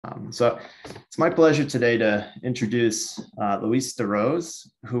So it's my pleasure today to introduce Luiz DeRose,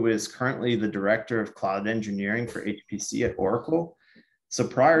 who is currently the Director of Cloud Engineering for HPC at Oracle. So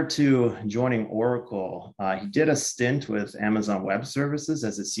prior to joining Oracle, he did a stint with Amazon Web Services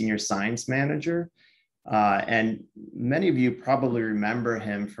as a Senior Science Manager. And many of you probably remember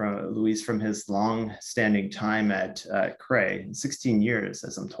him Luiz from his long-standing time at Cray, 16 years,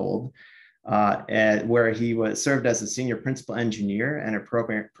 as I'm told. Where he served as a senior principal engineer and a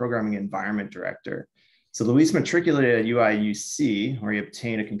programming environment director. So Luiz matriculated at UIUC, where he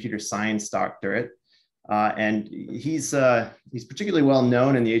obtained a computer science doctorate. And he's particularly well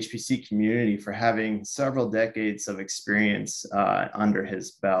known in the HPC community for having several decades of experience under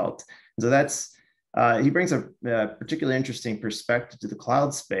his belt. And so he brings a particularly interesting perspective to the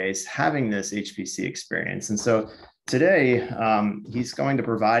cloud space, having this HPC experience. And so today, he's going to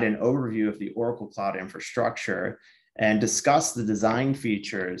provide an overview of the Oracle Cloud infrastructure and discuss the design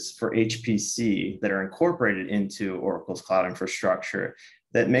features for HPC that are incorporated into Oracle's cloud infrastructure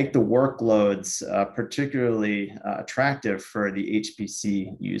that make the workloads particularly attractive for the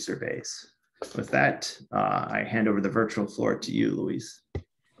HPC user base. With that, I hand over the virtual floor to you, Luiz.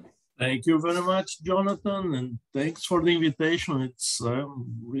 Thank you very much, Jonathan, and thanks for the invitation. It's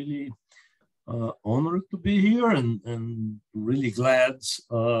really honored to be here and really glad.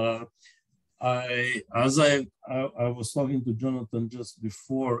 I was talking to Jonathan just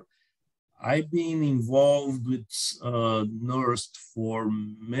before, I've been involved with NERSC for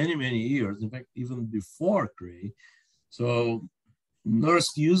many years, in fact, even before Cray. So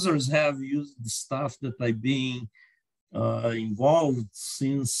NERSC users have used the stuff that I've been involved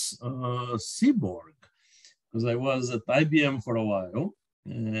since Seaborg, because I was at IBM for a while,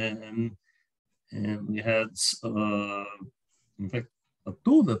 and we had, in fact, a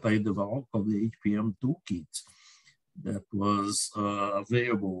tool that I developed called the HPM toolkit that was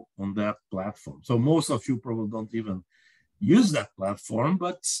available on that platform. So most of you probably don't even use that platform,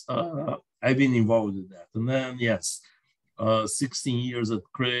 but I've been involved with that. And then, yes, 16 years at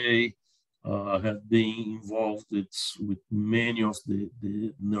Cray, have been involved with many of the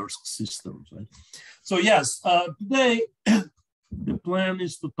NERSC systems. Right? So yes, today the plan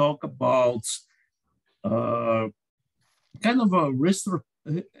is to talk about kind of a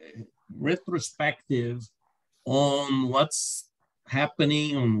retrospective on what's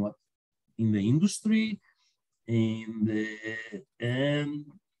happening in the industry, and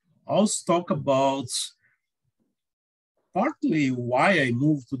also talk about partly why I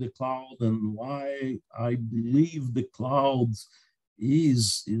moved to the cloud and why I believe the cloud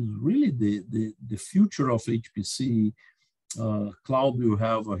is really the future of HPC. Cloud will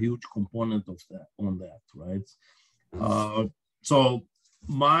have a huge component of that right? So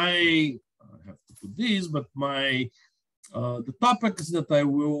I have to put this, but the topics that I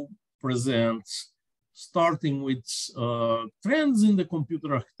will present, starting with trends in the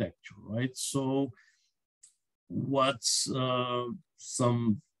computer architecture, right? So what's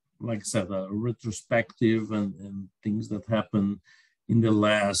some, like I said, a retrospective and things that happened in the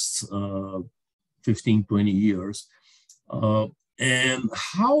last 15, 20 years, and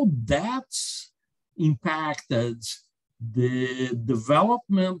how that's impacted the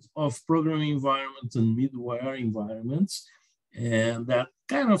development of programming environments and middleware environments. And that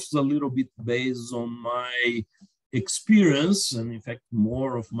kind of is a little bit based on my experience, and in fact,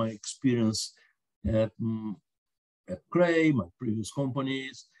 more of my experience at Cray, my previous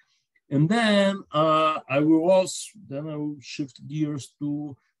companies. And then I will shift gears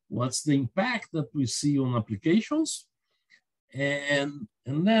to what's the impact that we see on applications. And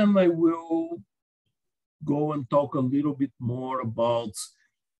then I will go and talk a little bit more about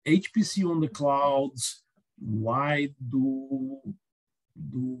HPC on the clouds. Why do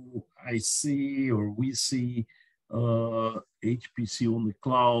I see, or we see HPC on the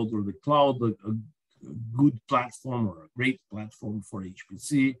cloud, or the cloud a good platform or a great platform for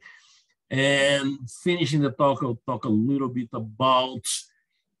HPC? And finishing the talk, I'll talk a little bit about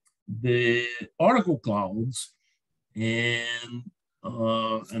the Oracle clouds and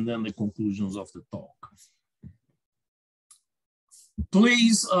then the conclusions of the talk.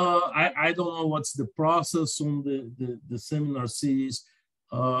 Please, I don't know what's the process on the seminar series.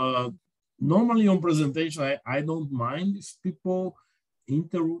 Normally on presentation, I don't mind if people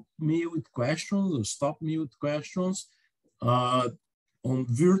interrupt me with questions or stop me with questions. On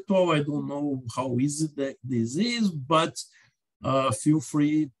virtual, I don't know how easy this is, but feel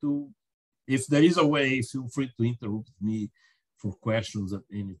free to, if there is a way, feel free to interrupt me for questions at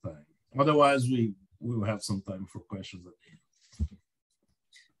any time. Otherwise, we will have some time for questions at the end.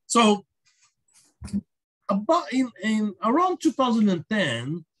 So about in around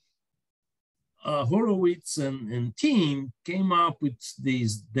 2010, Horowitz and team came up with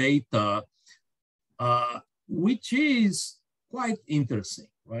this data, which is quite interesting,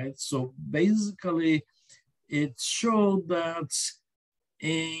 right? So basically, it showed that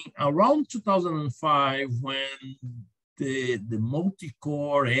in around 2005, when the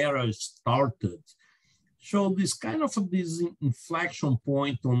multi-core era started, showed this kind of this inflection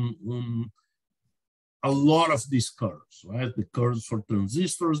point on a lot of these curves, right? The curves for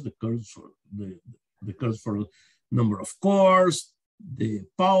transistors, the curves for the curves for number of cores, the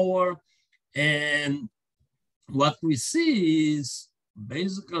power, and what we see is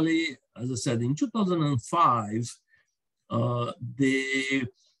basically, as I said, in 2005, the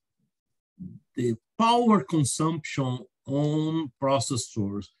power consumption on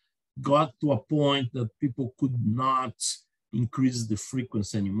processors got to a point that people could not increase the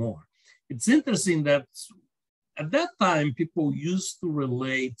frequency anymore. It's interesting that at that time, people used to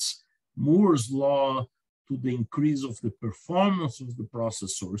relate Moore's law to the increase of the performance of the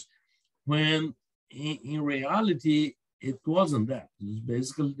processors, when in reality, it wasn't that. It was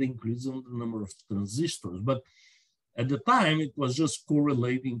basically the increase in the number of transistors. But at the time, it was just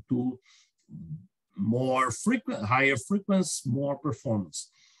correlating to more frequent, higher frequency, more performance.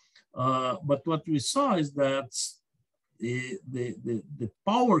 But what we saw is that the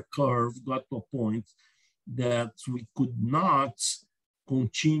power curve got to a point that we could not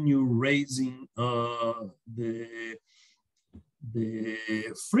continue raising the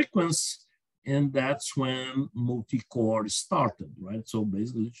frequency, and that's when multi-core started, right? So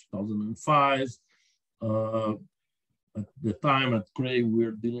basically 2005, at the time at Cray, we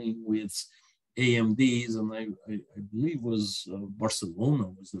were dealing with AMDs, and I believe was Barcelona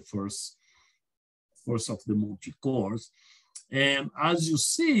was the first of the multi-cores. And as you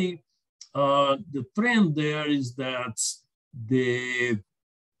see, the trend there is that the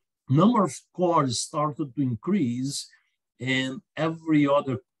number of cores started to increase, and every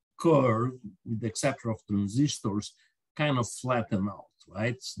other curve, with the exception of transistors, kind of flatten out,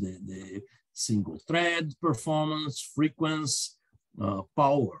 right? The single thread performance, frequency,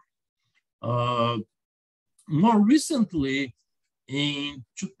 power. More recently, in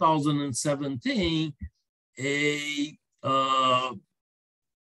 2017,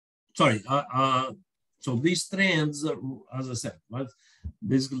 so these trends, as I said, right?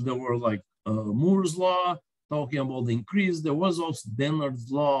 Basically there were like Moore's law talking about the increase. There was also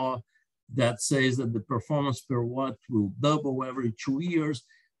Dennard's law that says that the performance per watt will double every 2 years.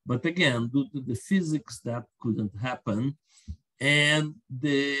 But again, due to the physics, that couldn't happen. And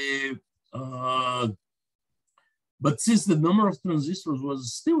but since the number of transistors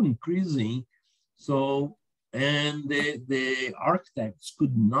was still increasing, so, and the architects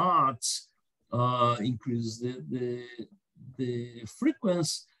could not increase the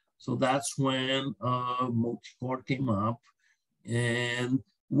frequency, so that's when multi-core came up. And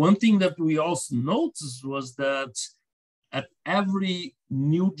one thing that we also noticed was that at every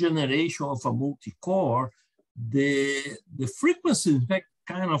new generation of a multi-core, the frequency, in fact,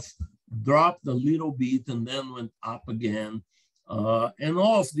 kind of dropped a little bit and then went up again. And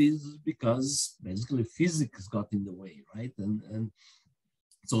all of this is because basically physics got in the way, right? And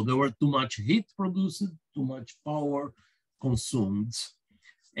so there were too much heat produced, too much power consumed.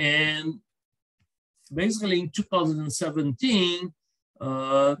 And basically in 2017,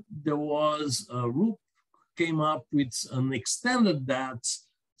 there was a group came up with an extended that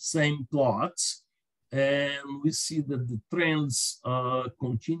same plot. And we see that the trends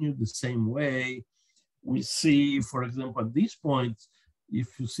continue the same way. We see, for example, at this point,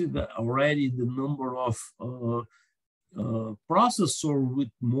 if you see that already the number of processor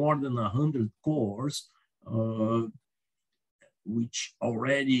with more than 100 cores, which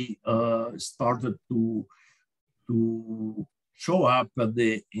already started to show up at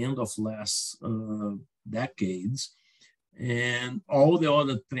the end of last decades, and all the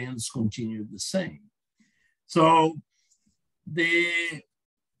other trends continue the same. So the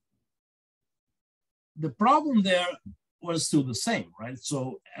problem there was still the same, right?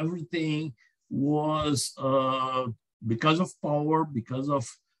 So everything was because of power, because of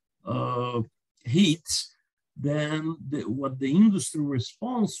heat. Then what the industry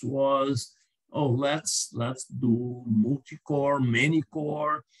response was, oh, let's do multi-core,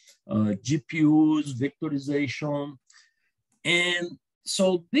 many-core, GPUs, vectorization. And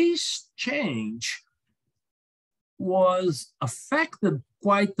so this change was affected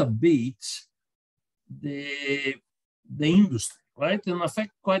quite a bit the industry, right? And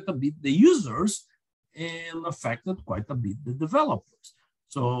affected quite a bit the users, and affected quite a bit the developers.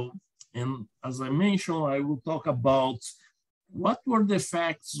 So, and as I mentioned, I will talk about what were the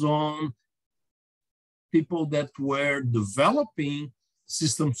effects on people that were developing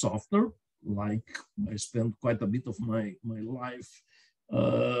system software, like I spent quite a bit of my life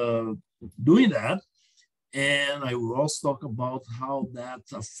doing that. And I will also talk about how that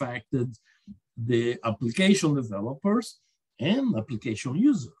affected the application developers and application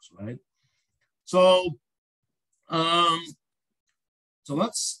users, right? So, so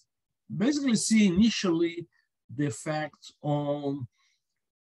let's basically see initially the effect on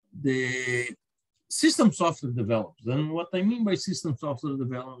the system software developers. And what I mean by system software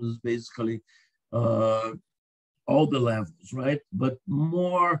developers is basically all the levels, right? But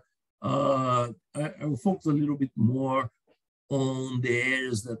more, I will focus a little bit more on the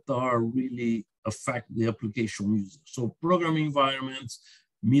areas that are really affect the application user. So programming environments,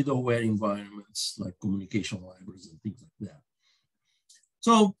 middleware environments, like communication libraries and things like that.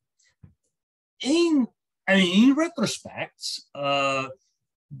 So in retrospect,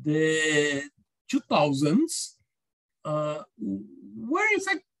 the 2000s were in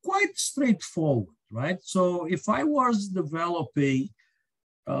fact quite straightforward, right? So if I was developing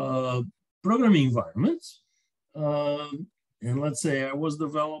programming environments, and let's say I was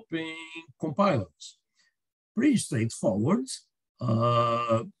developing compilers, pretty straightforward.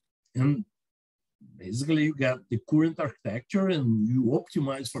 And basically you got the current architecture and you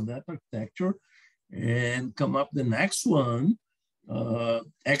optimize for that architecture and come up the next one.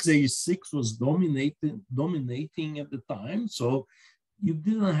 x86 was dominating at the time. So you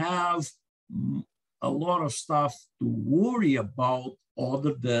didn't have a lot of stuff to worry about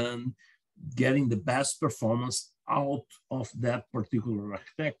other than getting the best performance out of that particular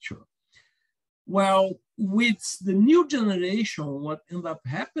architecture. Well, with the new generation, what ended up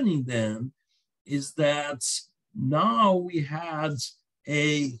happening then is that now we had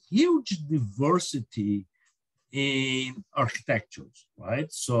a huge diversity in architectures,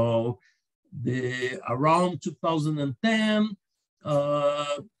 right? So around 2010,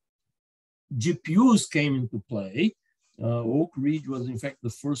 GPUs came into play. Oak Ridge was in fact the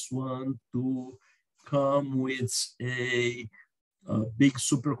first one to come with a big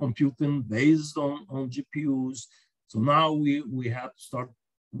supercomputing based on GPUs. So now we have to start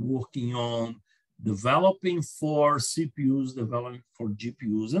working on developing for CPUs, developing for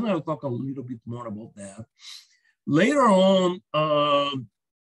GPUs, and I'll talk a little bit more about that. Later on,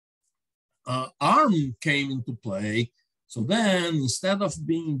 ARM came into play. So then instead of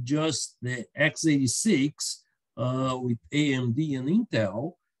being just the x86 with AMD and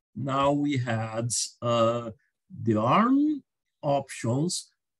Intel, now we had the ARM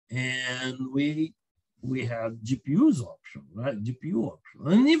options, and we had GPUs option, right? GPU option.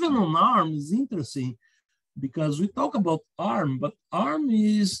 And even on ARM is interesting because we talk about ARM, but ARM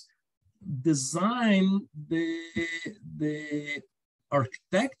is design the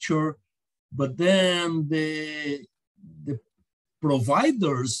architecture, but then the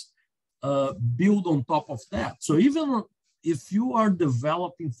providers build on top of that. So even if you are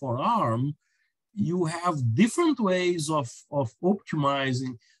developing for ARM, you have different ways of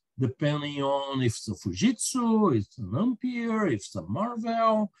optimizing depending on if it's a Fujitsu, if it's an Ampere, if it's a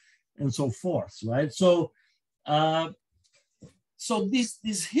Marvell, and so forth, right? So, so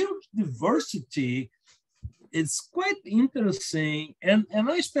this huge diversity is quite interesting, and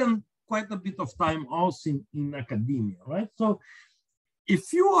I spend quite a bit of time also in academia, right? So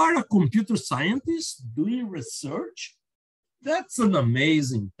if you are a computer scientist doing research, that's an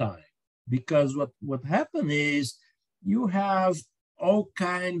amazing time, because what happened is you have all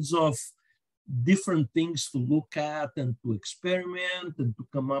kinds of different things to look at and to experiment and to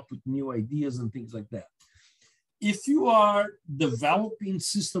come up with new ideas and things like that. If you are developing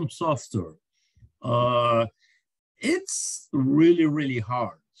system software, it's really, really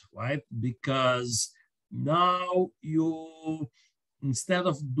hard, right? Because now you, instead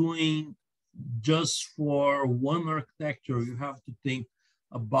of doing just for one architecture, you have to think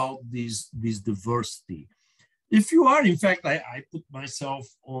about this diversity. If you are, in fact, I put myself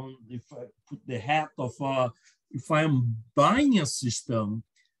on, if I put the hat of, if I'm buying a system,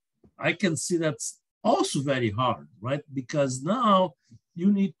 I can see that's also very hard, right? Because now you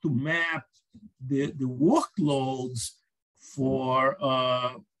need to map the workloads for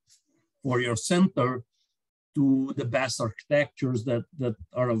your center to the best architectures that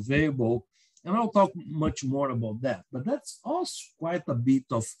are available. And I'll talk much more about that. But that's also quite a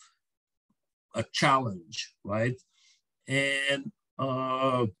bit of a challenge, right? And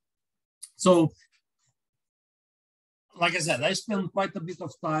so, like I said, I spent quite a bit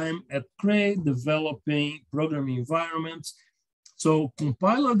of time at Cray developing programming environments. So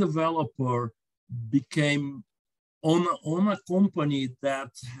compiler developer became on a company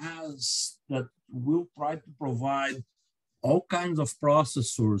that will try to provide all kinds of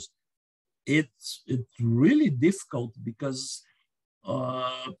processors, it's really difficult because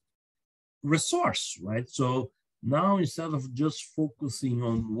resource, right? So now instead of just focusing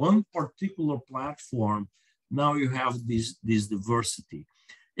on one particular platform, now you have this diversity.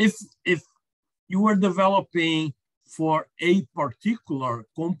 If you were developing for a particular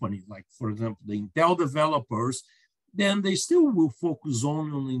company, like for example, the Intel developers, then they still will focus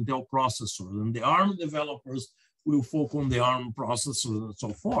only on Intel processors, and the ARM developers will focus on the ARM processors and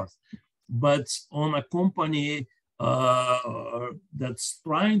so forth. But on a company that's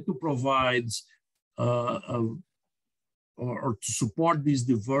trying to provide or to support this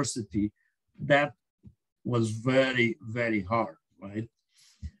diversity, that was very, very hard, right?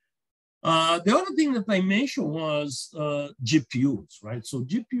 The other thing that I mentioned was GPUs, right? So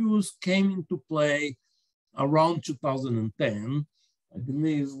GPUs came into play around 2010. I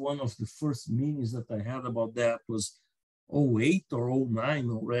believe one of the first meetings that I had about that was 08 or 09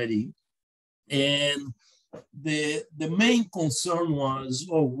 already. And the main concern was,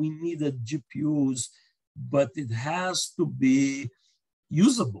 oh, we needed GPUs, but it has to be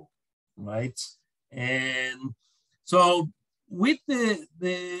usable, right? And so with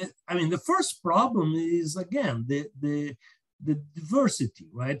the first problem is, again, the diversity,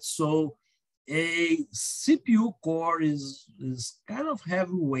 right? So a CPU core is kind of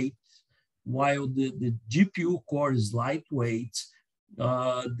heavyweight, while the GPU core is lightweight.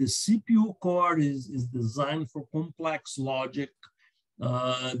 The CPU core is designed for complex logic.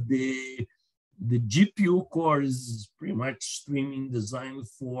 The GPU core is pretty much streaming, designed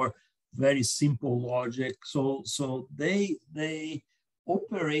for very simple logic. So they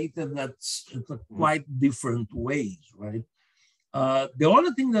operated at quite different ways, right? The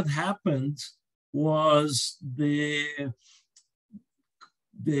other thing that happened was the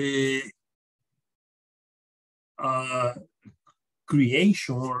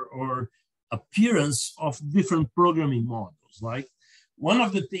creation or appearance of different programming models. Like one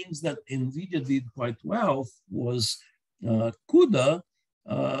of the things that NVIDIA did quite well was CUDA,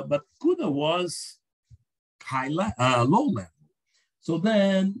 but CUDA was low level. So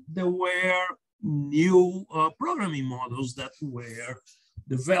then there were new programming models that were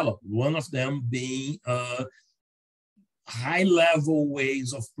developed, one of them being high-level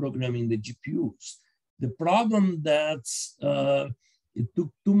ways of programming the GPUs. The problem that it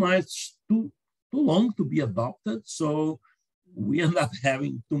took too long to be adopted, so we ended up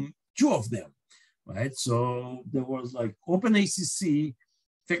having two of them, right? So there was like OpenACC. In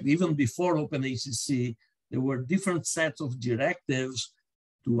fact, even before OpenACC, there were different sets of directives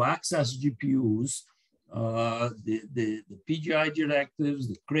to access GPUs, the PGI directives,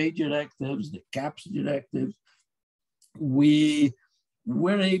 the CRAE directives, the CAPS directives. We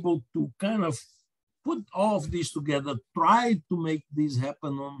were able to kind of put all of these together, tried to make this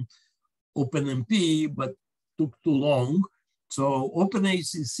happen on OpenMP, but took too long. So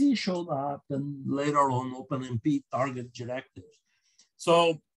OpenACC showed up, and later on OpenMP target directives.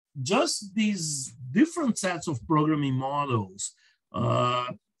 So just these different sets of programming models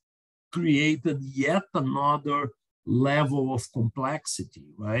created yet another level of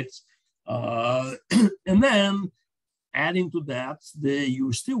complexity, right? And then adding to that,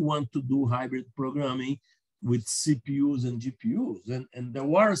 you still want to do hybrid programming with CPUs and GPUs. And there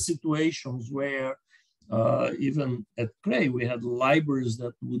were situations where even at CRAE, we had libraries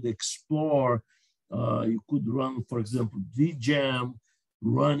that would explore, you could run, for example, VGEM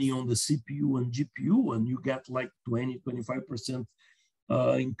running on the CPU and GPU, and you get like 20, 25%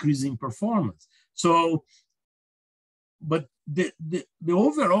 increase in performance. So, but the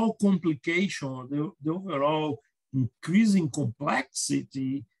overall complication, the overall increasing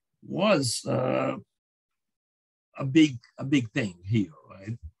complexity was a big thing here,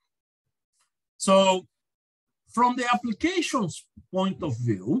 right? So from the applications point of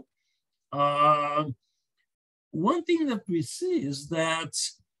view, one thing that we see is that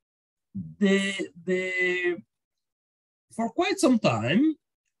for quite some time,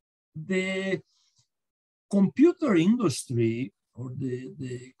 the computer industry or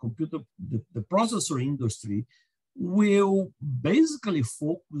the processor industry will basically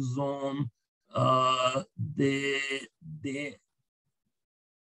focus on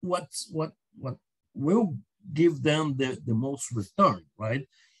what will give them the most return, right?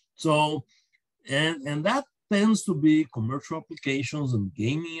 So, and that tends to be commercial applications and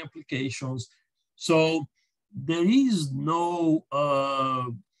gaming applications. So there is no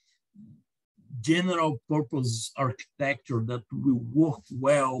general purpose architecture that will work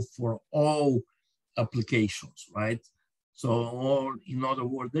well for all applications, right? So, or in other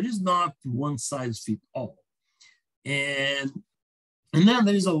words, there is not one size fit all. And then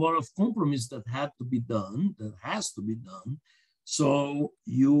there is a lot of compromise that has to be done. So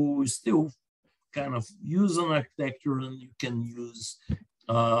you still kind of use an architecture and you can use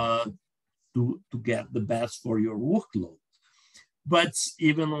to get the best for your workload. But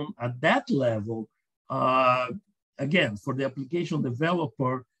even at that level, again, for the application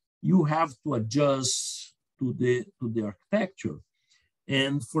developer, you have to adjust to the architecture.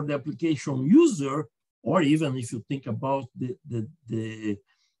 And for the application user, or even if you think about the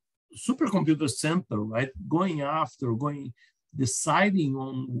supercomputer center, right, deciding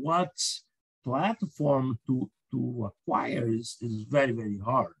on what platform to acquire is very, very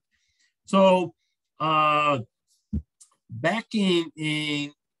hard. So back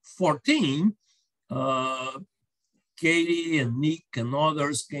in 14, Katie and Nick and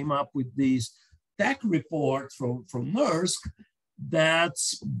others came up with this tech report from NERSC that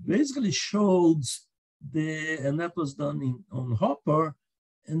basically showed and that was done on Hopper,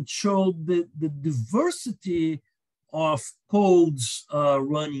 and showed the diversity of codes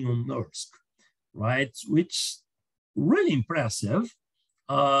running on NERSC, right? Which really impressive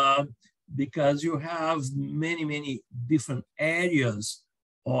because you have many different areas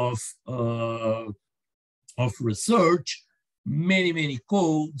of research, many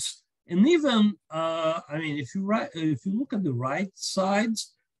codes, and even I mean, if you look at the right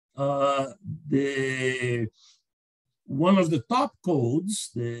sides, one of the top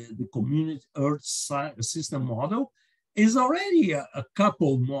codes, the Community Earth System model, is already a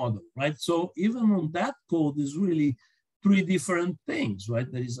coupled model, right? So even on that code is really three different things, right?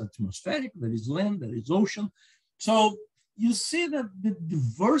 There is atmospheric, there is land, there is ocean. So you see that the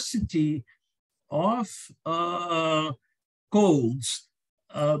diversity of codes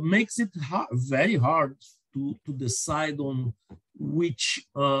makes it very hard to decide on which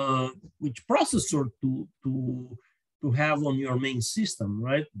processor to have on your main system,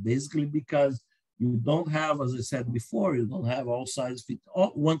 right? Basically because you don't have, as I said before, you don't have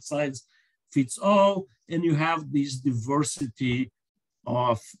one size fits all, and you have this diversity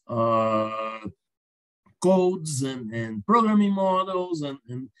of codes and programming models and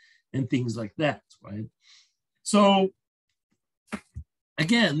things like that, right? So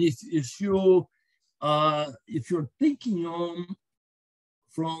again, if you're thinking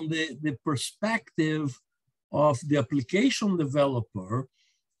from the perspective of the application developer,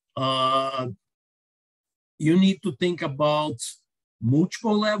 you need to think about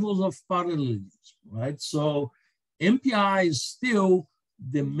multiple levels of parallelism, right? So MPI is still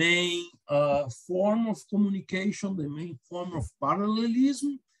the main form of communication, the main form of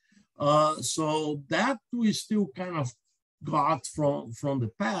parallelism. So that we still kind of got from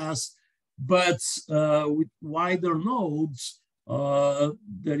the past, but with wider nodes,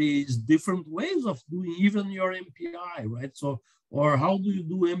 there is different ways of doing even your MPI, right? So, or how do you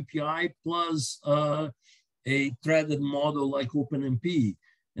do MPI plus a threaded model like OpenMP?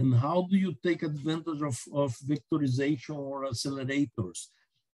 And how do you take advantage of vectorization or accelerators,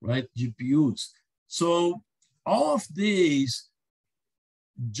 right? GPUs. So all of these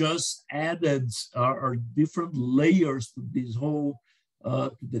just added are different layers to this whole,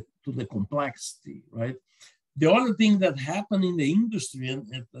 to the complexity, right? The other thing that happened in the industry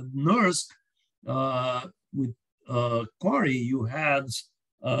and at NERSC with Corey, you had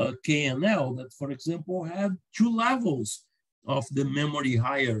KNL that, for example, had 2 levels of the memory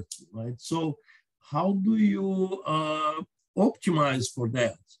hierarchy, right? So how do you optimize for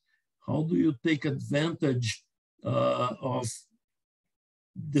that? How do you take advantage of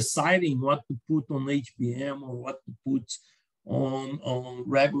deciding what to put on HBM or what to put on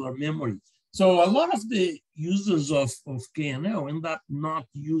regular memory? So a lot of the users of KNL end up not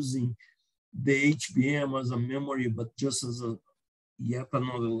using the HBM as a memory, but just as yet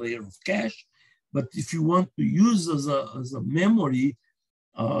another layer of cache. But if you want to use as a memory,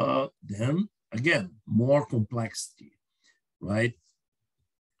 then again, more complexity, right?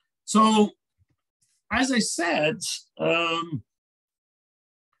 So as I said,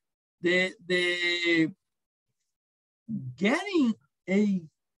 the getting a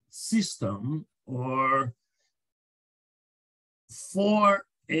system or for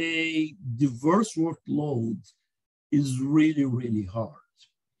a diverse workload is really, really hard.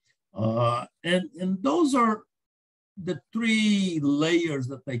 And those are the 3 layers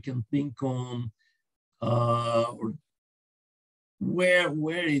that I can think on, or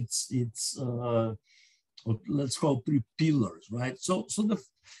where it's let's call 3 pillars, right? So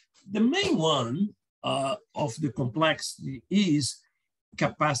the main one of the complexity is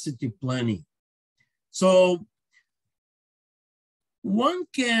capacity planning. So one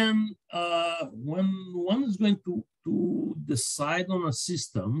can, when one is going to decide on a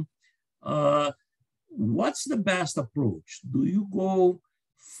system, what's the best approach? Do you go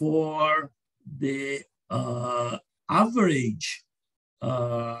for the average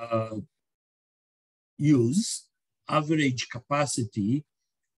use, average capacity,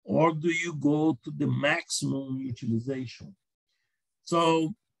 or do you go to the maximum utilization?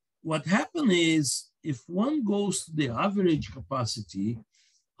 So what happens is, if one goes to the average capacity,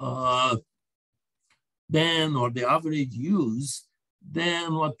 then, or the average use,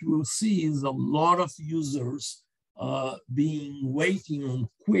 then what we'll see is a lot of users waiting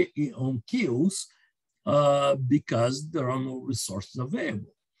on queues because there are no resources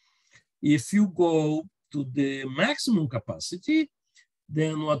available. If you go to the maximum capacity,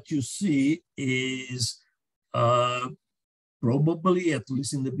 then what you see is probably, at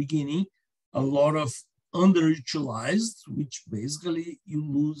least in the beginning, a lot of underutilized, which basically you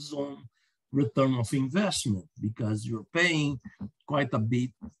lose on return of investment because you're paying quite a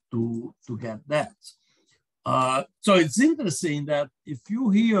bit to get that. So it's interesting that if you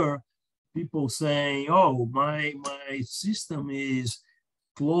hear people saying, oh, my system is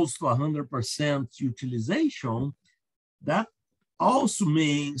close to 100% utilization, that also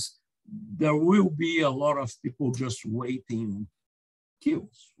means there will be a lot of people just waiting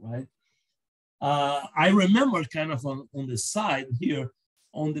queues, right? I remember kind of on the side here,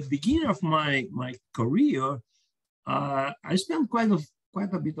 on the beginning of my career, I spent quite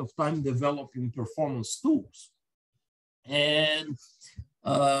a bit of time developing performance tools. And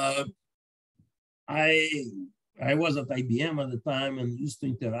I was at IBM at the time and used to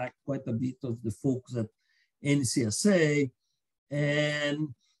interact quite a bit with the folks at NCSA.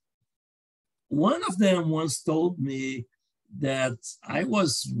 And one of them once told me that I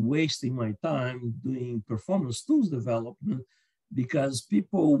was wasting my time doing performance tools development because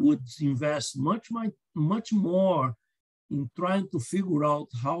people would invest much more in trying to figure out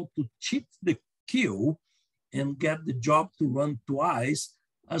how to cheat the queue and get the job to run twice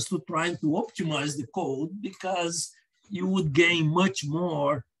as to trying to optimize the code, because you would gain much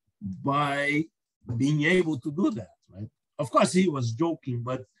more by being able to do that, right? Of course, he was joking,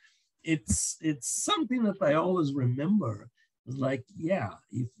 but it's something that I always remember. It's like, yeah,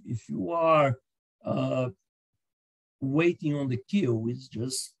 if you are waiting on the queue, it's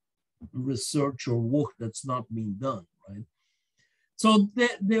just research or work that's not being done, right? So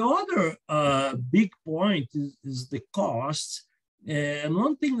the other big point is the cost. And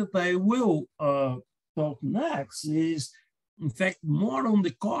one thing that I will talk next is, in fact, more on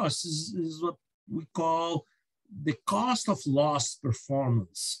the cost is what we call the cost of lost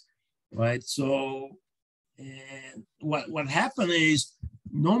performance, right? So what happened is,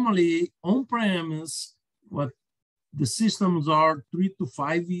 normally on-premise, what the systems are 3 to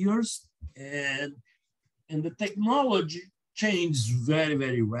 5 years, and the technology changes very,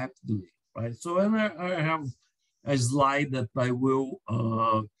 very rapidly, right? So, and I have a slide that I will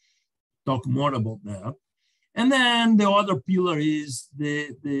talk more about that. And then the other pillar is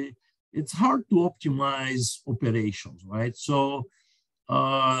it's hard to optimize operations, right? So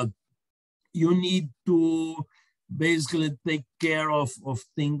you need to basically take care of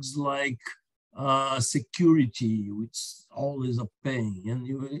things like security, which is always a pain, and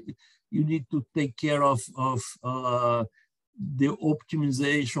you need to take care of the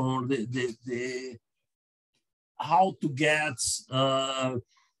optimization, or the how to get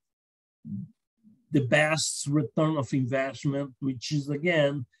the best return of investment, which is,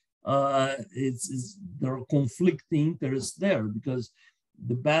 again, there are conflicting interests there, because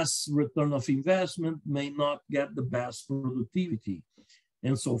the best return of investment may not get the best productivity,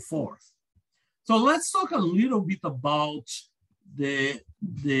 and so forth. So let's talk a little bit about the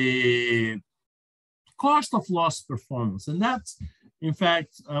cost of lost performance. And that's, in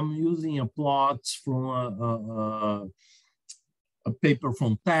fact, I'm using a plot from a paper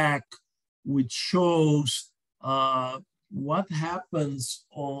from Tech, which shows what happens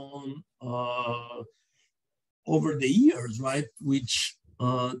on over the years, right? Which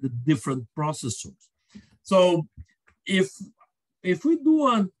the different processors. So if we do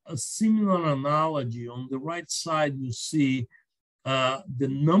a similar analogy, on the right side, you see the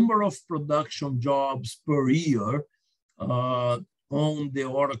number of production jobs per year on the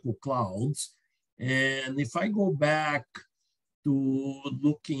Oracle clouds. And if I go back to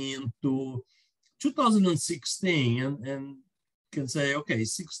looking into 2016 and can say, okay,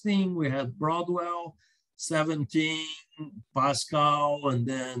 16, we had Broadwell, 17, Pascal, and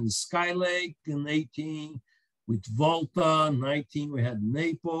then Skylake in 18, with Volta, 19, we had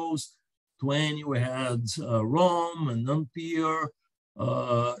Naples, 2020, we had Rome and Ampere,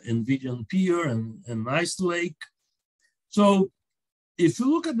 NVIDIA Ampere and Ice Lake. So if you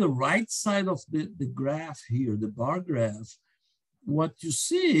look at the right side of the graph here, the bar graph, what you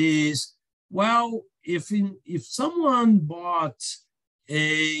see is, well, if someone bought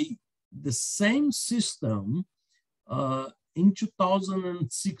the same system in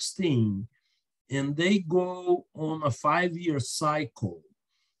 2016, and they go on a 5-year cycle,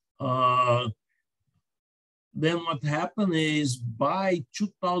 then what happened is by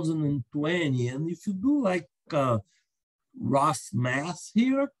 2020, and if you do like rough math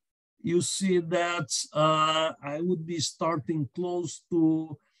here, you see that I would be starting close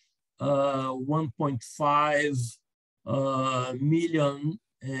to 1.5 million,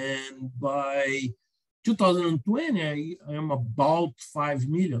 and by 2020, I am about 5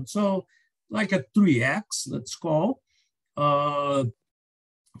 million. So like a 3x, let's call.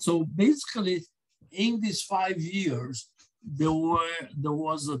 So basically, in these 5 years, there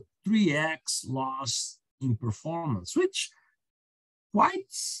was a 3x loss in performance, which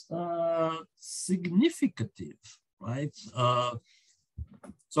quite significant, right?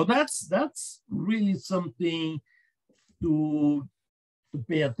 So that's really something to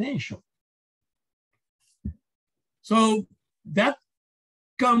pay attention. So that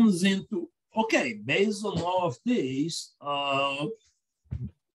comes into, okay, based on all of this,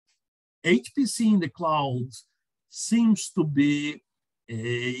 HPC in the cloud seems to be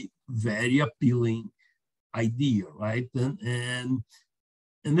a very appealing idea, right? And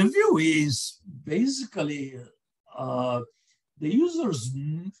the view is basically the users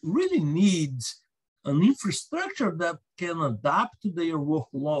really need an infrastructure that can adapt to their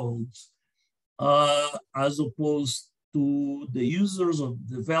workloads, as opposed to the users or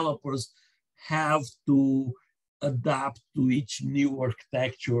developers have to adapt to each new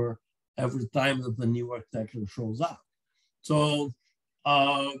architecture every time that the new architecture shows up. So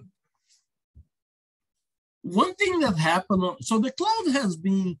one thing that happened, so the cloud has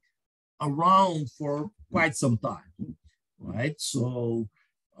been around for quite some time, right? So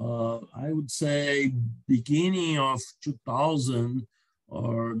I would say beginning of 2000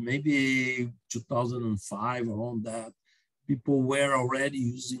 or maybe 2005, around that, people were already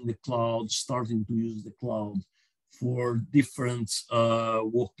using the cloud, starting to use the cloud for different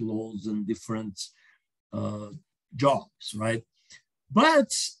workloads and different jobs, right?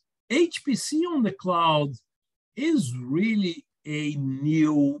 But HPC on the cloud is really a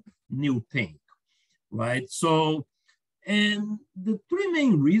new thing, right? So, and the three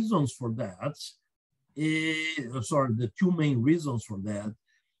main reasons for that the two main reasons for that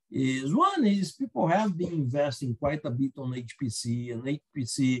is, one is people have been investing quite a bit on HPC, and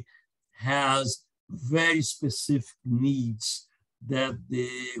HPC has very specific needs that the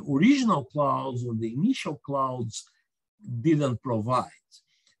original clouds or the initial clouds didn't provide,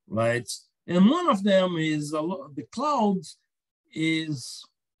 right? And one of them is the cloud is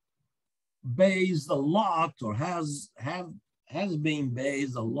based a lot, or has been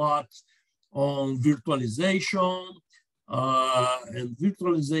based a lot on virtualization, and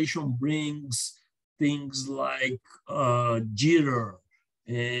virtualization brings things like jitter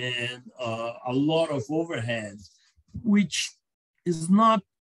and a lot of overhead, which is not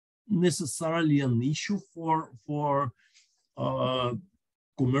necessarily an issue for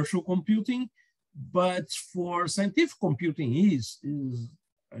commercial computing, but for scientific computing is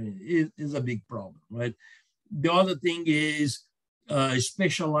a big problem, right? The other thing is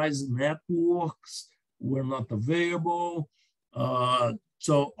specialized networks were not available.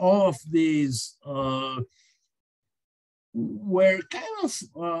 So all of these were kind of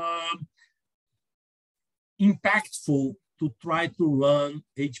impactful to try to run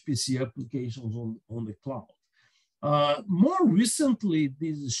HPC applications on the cloud. More recently,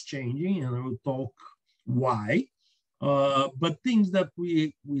 this is changing, and I will talk why. But things that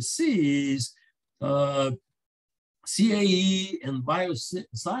we see is CAE and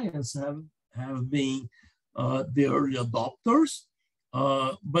bioscience have been the early adopters,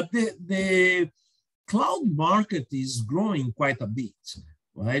 but the cloud market is growing quite a bit,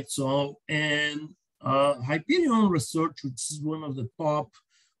 right? So, and Hyperion Research, which is one of the top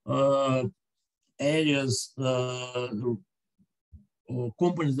areas or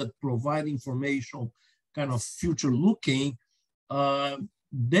companies that provide information kind of future looking,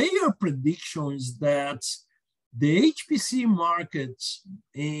 their prediction is that the HPC market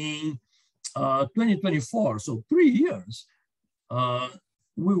in 2024, so 3 years,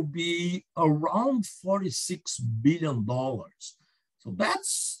 will be around $46 billion. So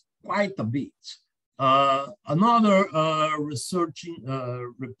that's quite a bit. Another researching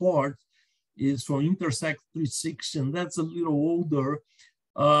report is from Intersect 360, and that's a little older,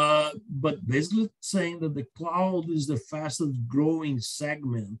 but basically saying that the cloud is the fastest growing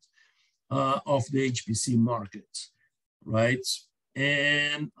segment of the HPC market, right?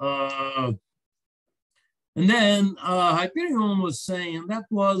 And then Hyperion was saying, and that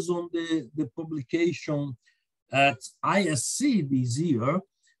was on the publication at ISC this year,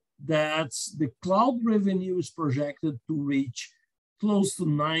 that the cloud revenue is projected to reach close to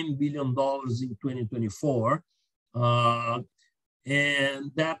 $9 billion in 2024.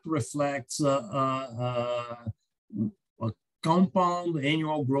 And that reflects a compound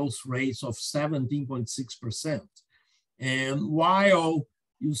annual growth rate of 17.6%. And while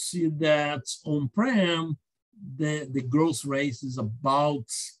you see that on-prem, the growth rate is about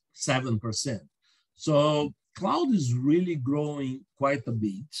 7%. So cloud is really growing quite a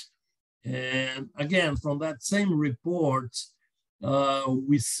bit. And again, from that same report,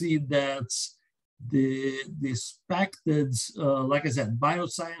 we see that the expected, like I said,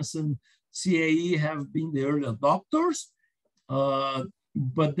 bioscience and CAE have been the early adopters,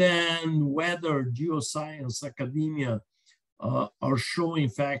 but then whether geoscience, academia are showing, in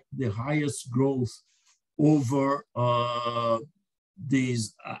fact, the highest growth over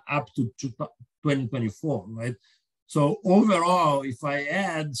these up to 2024, right? So overall, if I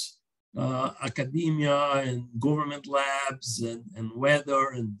add academia and government labs and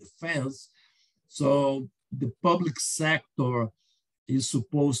weather and defense, so the public sector is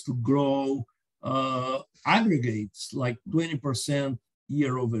supposed to grow aggregates like 20%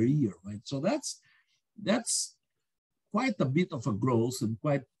 year over year, right? So that's quite a bit of a growth and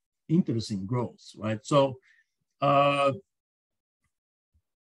quite interesting growth, right? So, and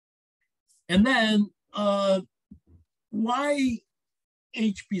then why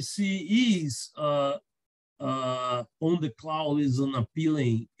HPC is on the cloud is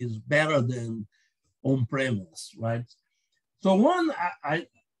unappealing, is better than on-premise, right? So one, I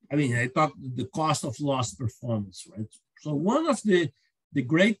mean, I talked the cost of lost performance, right? So one of the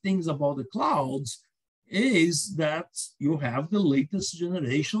great things about the clouds is that you have the latest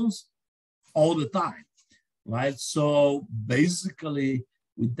generations all the time, right? So basically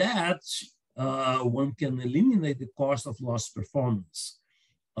with that, one can eliminate the cost of lost performance.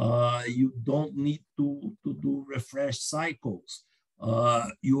 You don't need to do refresh cycles.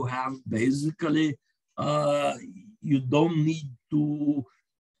 You have basically, you don't need to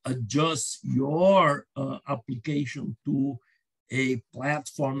adjust your application to a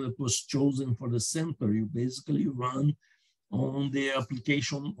platform that was chosen for the center. You basically run on the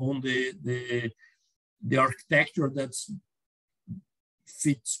application, on the architecture that's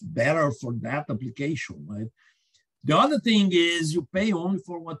fits better for that application, right? The other thing is you pay only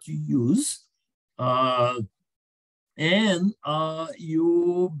for what you use, and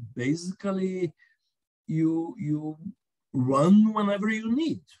you basically, you run whenever you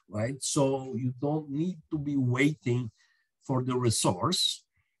need, right? So you don't need to be waiting for the resource.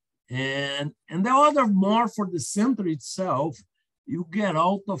 And the other, more for the center itself, you get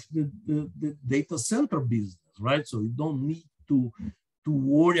out of the data center business, right? So you don't need to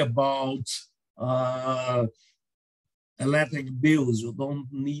worry about electric bills. You don't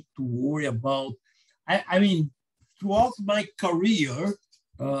need to worry about, I mean, throughout my career,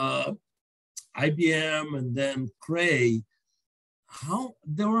 IBM and then Cray,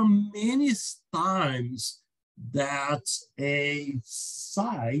 there were many times that a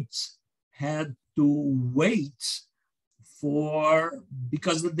site had to wait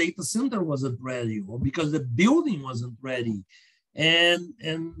because the data center wasn't ready or because the building wasn't ready. And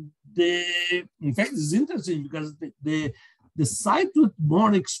in fact, it's interesting because the site with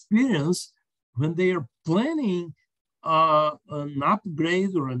more experience, when they are planning an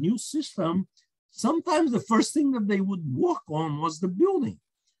upgrade or a new system, sometimes the first thing that they would work on was the building,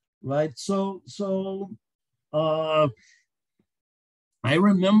 right? So I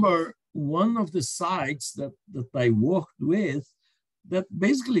remember one of the sites that I worked with that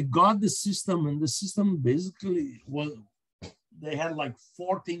basically got the system, and the system basically was, they had like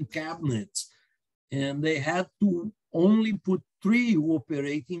 14 cabinets, and they had to only put 3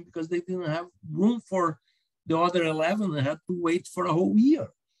 operating because they didn't have room for the other 11. They had to wait for a whole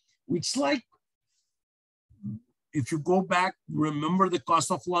year, which, like, if you go back, remember the cost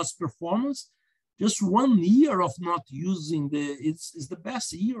of lost performance, just 1 year of not using it's the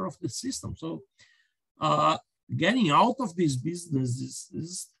best year of the system. So getting out of this business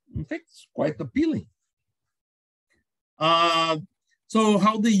is in fact quite appealing. So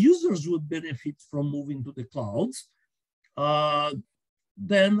how the users would benefit from moving to the clouds,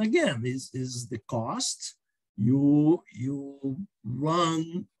 then again, is the cost. you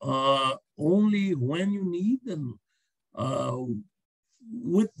run only when you need and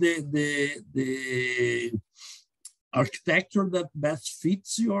with the architecture that best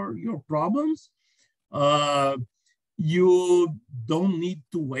fits your problems. You don't need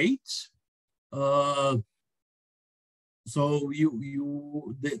to wait. So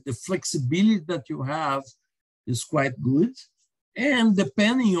the flexibility that you have is quite good. And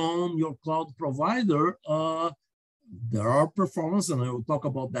depending on your cloud provider, there are performance, and I will talk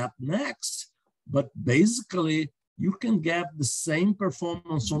about that next. But basically, you can get the same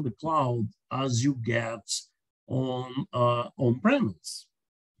performance on the cloud as you get on-premise.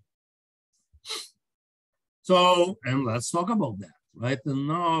 So, and let's talk about that, right? And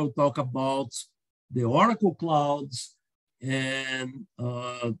now I'll talk about the Oracle clouds and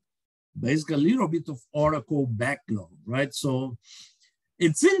basically a little bit of Oracle background, right? So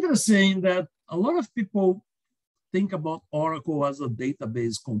it's interesting that a lot of people think about Oracle as a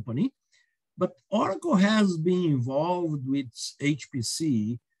database company, but Oracle has been involved with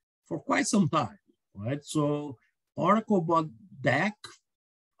HPC for quite some time, right? So Oracle bought DAC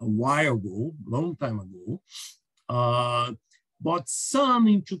a while ago, long time ago, bought Sun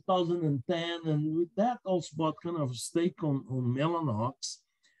in 2010, and with that also bought kind of a stake on Mellanox.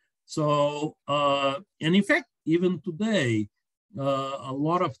 So, and in fact, even today, a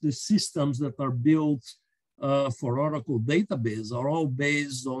lot of the systems that are built for Oracle database are all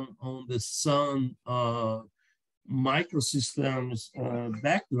based on the Sun microsystems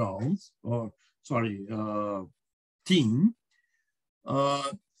backgrounds, or sorry, team.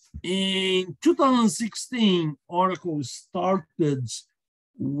 In 2016, Oracle started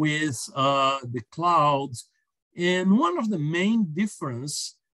with the clouds, and one of the main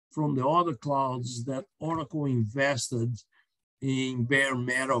difference from the other clouds is that Oracle invested in bare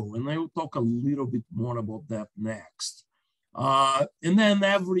metal, and I will talk a little bit more about that next. And then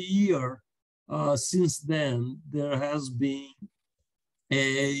every year since then, there has been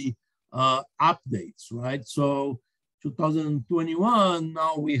a updates, right? So 2021,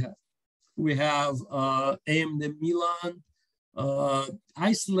 now we have AMD Milan.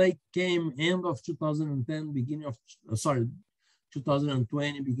 Ice Lake came end of 2010, beginning of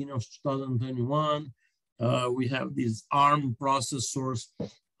 2020, beginning of 2021. We have these ARM processors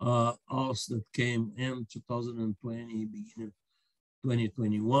also that came in 2020, beginning of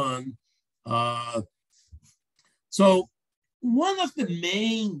 2021. So one of the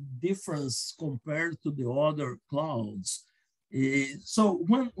main difference compared to the other clouds is, so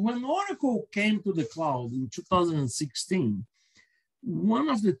when Oracle came to the cloud in 2016, one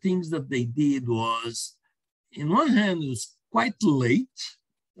of the things that they did was, in one hand, it was quite late.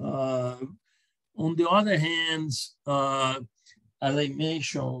 On the other hand, as I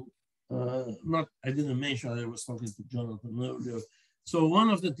mentioned, I didn't mention, I was talking to Jonathan earlier. So one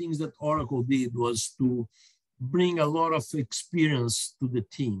of the things that Oracle did was to bring a lot of experience to the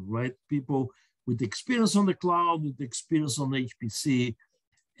team, right? People with experience on the cloud, with experience on HPC.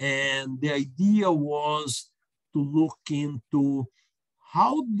 And the idea was to look into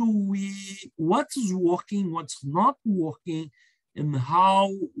what is working, what's not working, and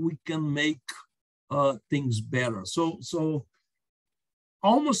how we can make things better. So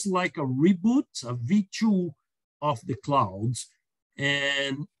almost like a reboot, a V2 of the clouds.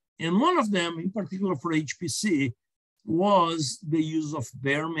 And one of them, in particular for HPC, was the use of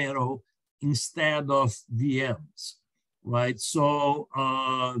bare metal instead of VMs, right? So,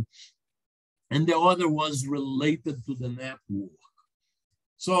 and the other was related to the network.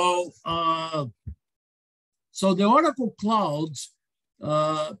 So, so the Oracle clouds,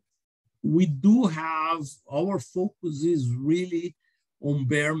 we do have, our focus is really on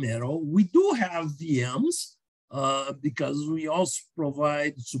bare metal. We do have VMs because we also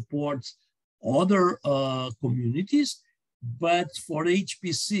provide support other communities, but for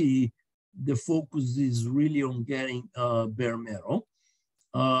HPC, the focus is really on getting bare metal,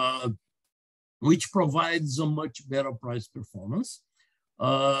 which provides a much better price performance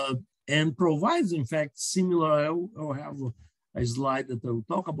and provides, in fact, similar, I'll have a slide that I will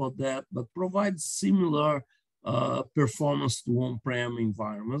talk about that, but provides similar performance to on-prem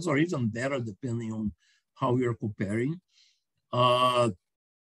environments, or even better depending on how we are comparing.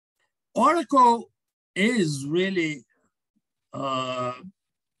 Oracle is really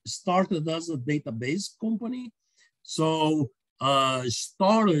started as a database company. So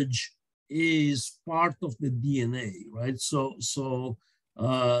storage is part of the DNA, right? So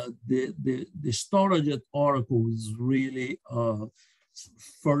the storage at Oracle is really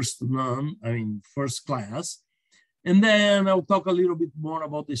first class. And then I'll talk a little bit more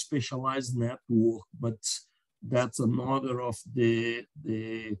about the specialized network, but That's another of the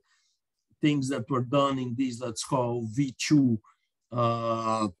things that were done in this, let's call V2,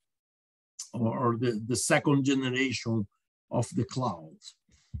 or the second generation of the cloud,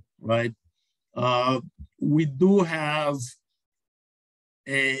 right? We do have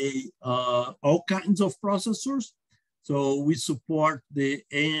all kinds of processors. So we support the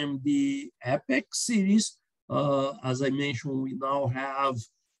AMD EPYC series. As I mentioned, we now have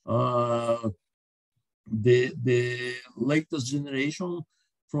the latest generation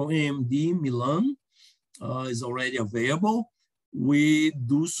from AMD Milan is already available. We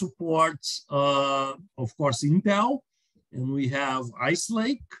do support, of course, Intel, and we have Ice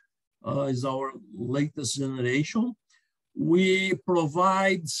Lake is our latest generation. We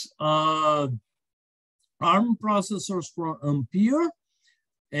provide ARM processors for Ampere,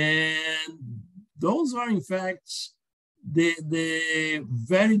 and those are, in fact, the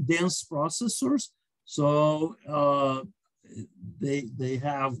very dense processors. So they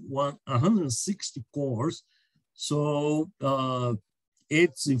have 160 cores. So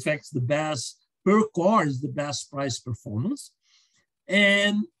it's, in fact, the best, per core is the best price performance.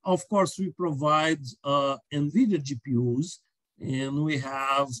 And of course, we provide NVIDIA GPUs, and we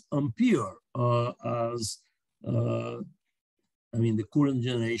have Ampere as, I mean, the current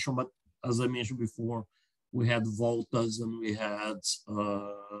generation, but as I mentioned before, we had Voltas and we had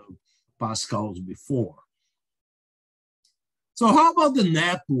Pascals before. So how about the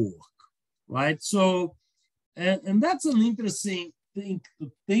network, right? So, and that's an interesting thing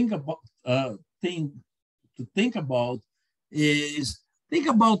to think about, is think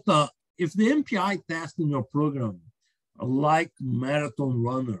about if the MPI tests in your program are like marathon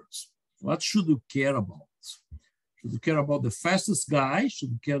runners, what should you care about? Should you care about the fastest guy?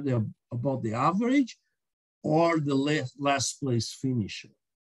 Should you care about the average, or the last place finisher?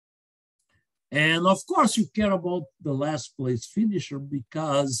 And of course, you care about the last place finisher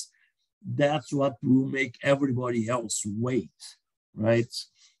because that's what will make everybody else wait, right?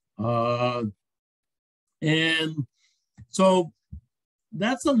 And so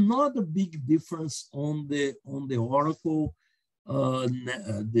that's another big difference on the Oracle,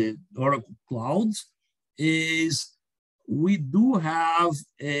 the Oracle clouds, is we do have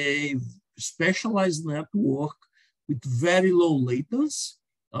a specialized network with very low latency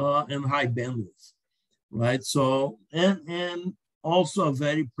and high bandwidth, right? So, and also a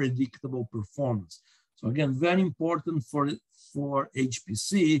very predictable performance. So again, very important for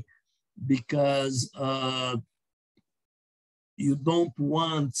HPC, because you don't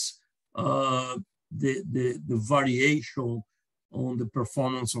want the variation on the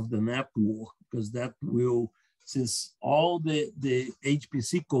performance of the network, because that will, since all the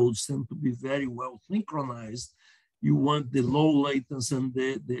HPC codes tend to be very well synchronized, you want the low latency and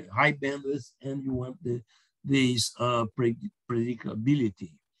the high bandwidth, and you want these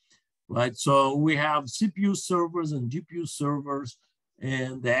predictability, right? So we have CPU servers and GPU servers,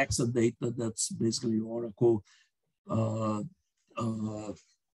 and the Exadata, that's basically Oracle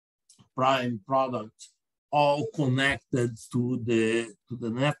Prime product, all connected to the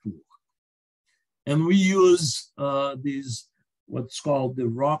network. And we use this, what's called the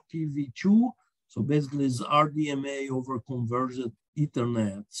Rocky V2. So basically it's RDMA over convergent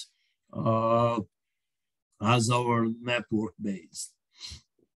Ethernet as our network base.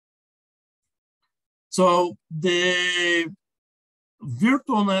 So the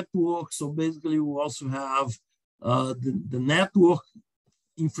virtual network, so basically we also have the network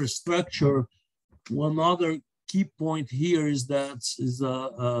infrastructure. One other key point here is that is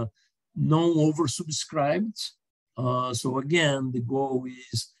non-oversubscribed. So again, the goal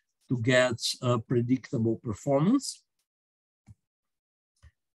is to get predictable performance.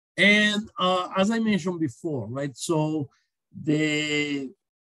 And as I mentioned before, right? So the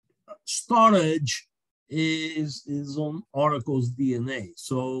storage is on Oracle's DNA.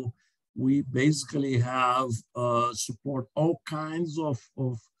 So we basically have support all kinds of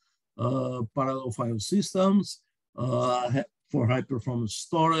parallel file systems for high performance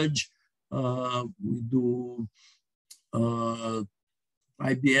storage. We do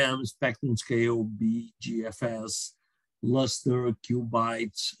IBM, Spectrum Scale, BGFS, Lustre,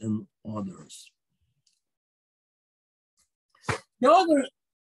 Qbytes, and others. The other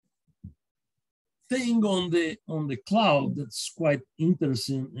thing on the cloud that's quite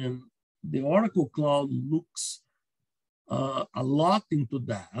interesting, and the Oracle Cloud looks a lot into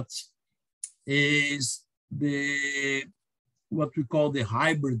that, is what we call the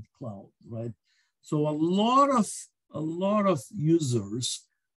hybrid cloud, right? So a lot of users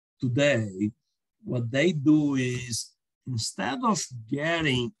today, what they do is instead of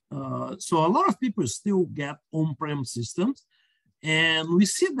getting, so a lot of people still get on-prem systems, and we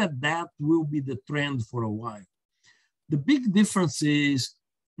see that that will be the trend for a while. The big difference is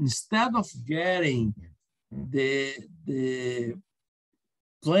instead of getting the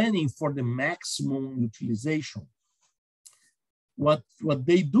planning for the maximum utilization, what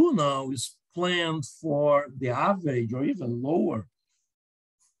they do now is plan for the average or even lower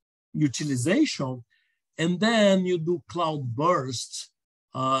utilization, and then you do cloud bursts.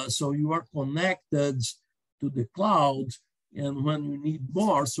 So you are connected to the cloud, and when you need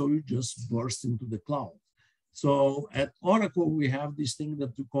more, so you just burst into the cloud. So at Oracle, we have this thing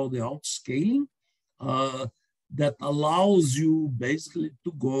that we call the outscaling that allows you basically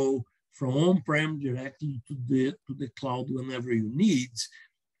to go from on-prem directly to the cloud whenever you need.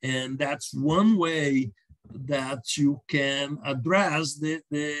 And that's one way that you can address the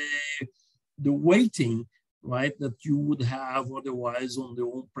waiting, right, that you would have otherwise on the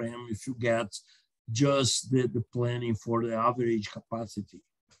on-prem if you get just the planning for the average capacity.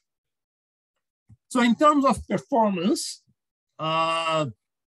 So in terms of performance,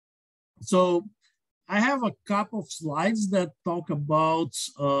 so I have a couple of slides that talk about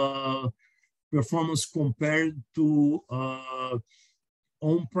performance compared to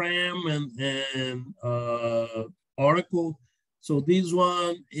on-prem and Oracle. So this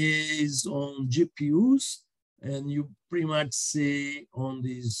one is on GPUs, and you pretty much see on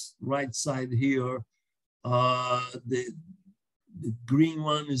this right side here, the green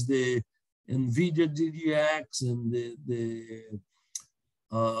one is the NVIDIA DDX, and the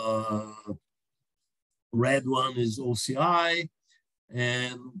red one is OCI,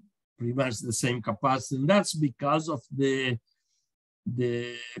 and pretty much the same capacity. And that's because of the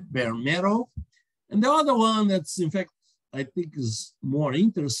bare metal. And the other one that's, in fact, I think is more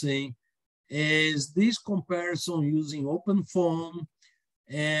interesting is this comparison using OpenFOAM.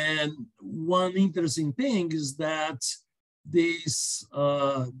 And one interesting thing is that this,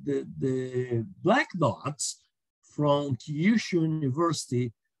 the black dots from Kyushu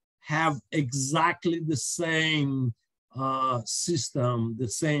University have exactly the same system, the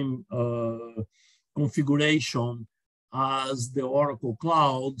same configuration as the Oracle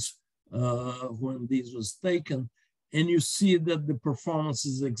clouds when this was taken. And you see that the performance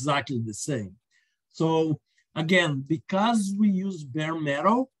is exactly the same. So again, because we use bare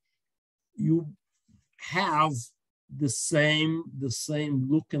metal, you have the same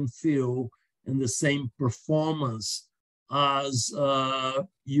look and feel and the same performance as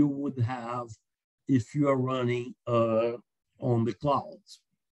you would have if you are running on the clouds.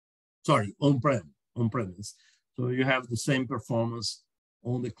 Sorry, on-premise. So you have the same performance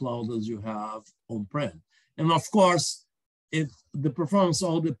on the cloud as you have on-prem. And of course, the performance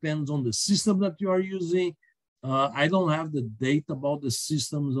all depends on the system that you are using. I don't have the data about the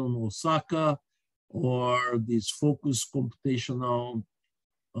systems on Osaka or this focused computational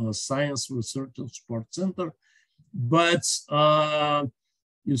science research and support center. But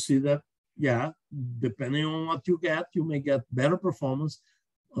you see that, yeah, depending on what you get, you may get better performance,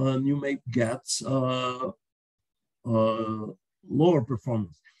 and you may get lower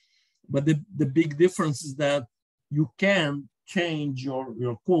performance. But the big difference is that you can change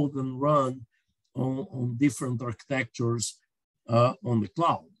your code and run on different architectures on the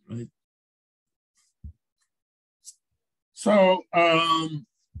cloud, right? So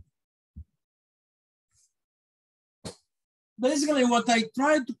basically what I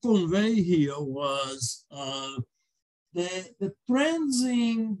tried to convey here was the trends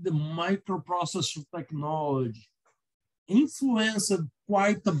in the microprocessor technology influenced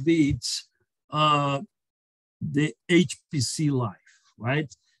quite a bit the HPC life,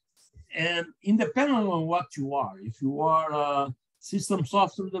 right? And independent on what you are, if you are a system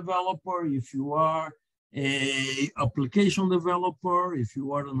software developer, if you are an application developer, if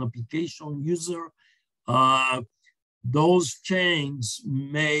you are an application user, those changes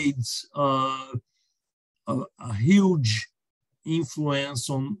made a huge influence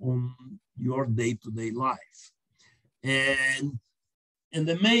on your day-to-day life. And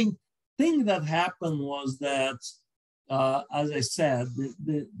the main thing that happened was that, as I said,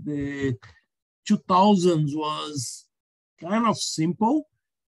 the 2000s was kind of simple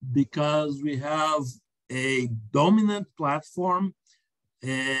because we have a dominant platform,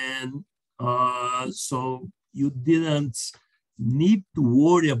 and so you didn't need to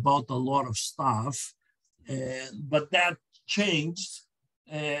worry about a lot of stuff, but that changed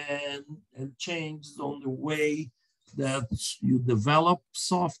and changed on the way that you develop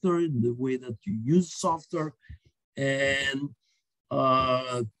software, the way that you use software, and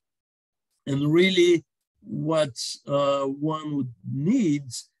really what one would need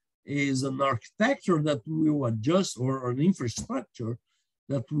is an architecture that will adjust, or an infrastructure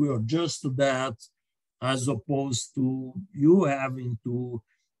that will adjust to that, as opposed to you having to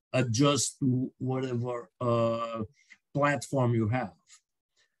adjust to whatever platform you have.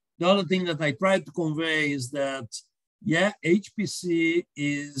 The other thing that I tried to convey is that, yeah, HPC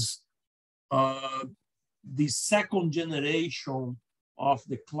is the second generation of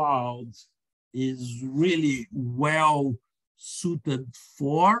the cloud, is really well suited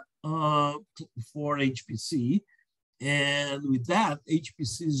for HPC. And with that,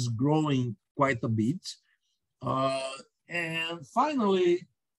 HPC is growing quite a bit. And finally,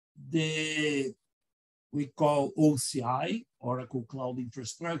 we call OCI, Oracle Cloud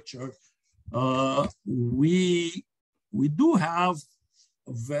Infrastructure. We do have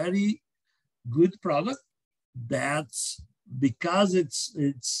a very good product that's, because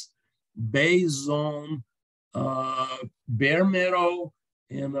it's based on bare metal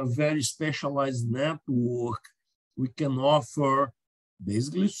and a very specialized network, we can offer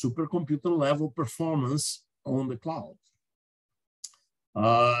basically supercomputer level performance on the cloud.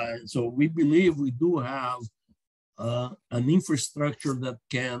 So we believe we do have an infrastructure that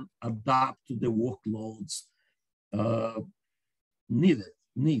can adapt to the workloads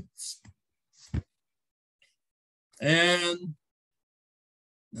needs. And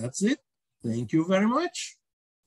that's it. Thank you very much.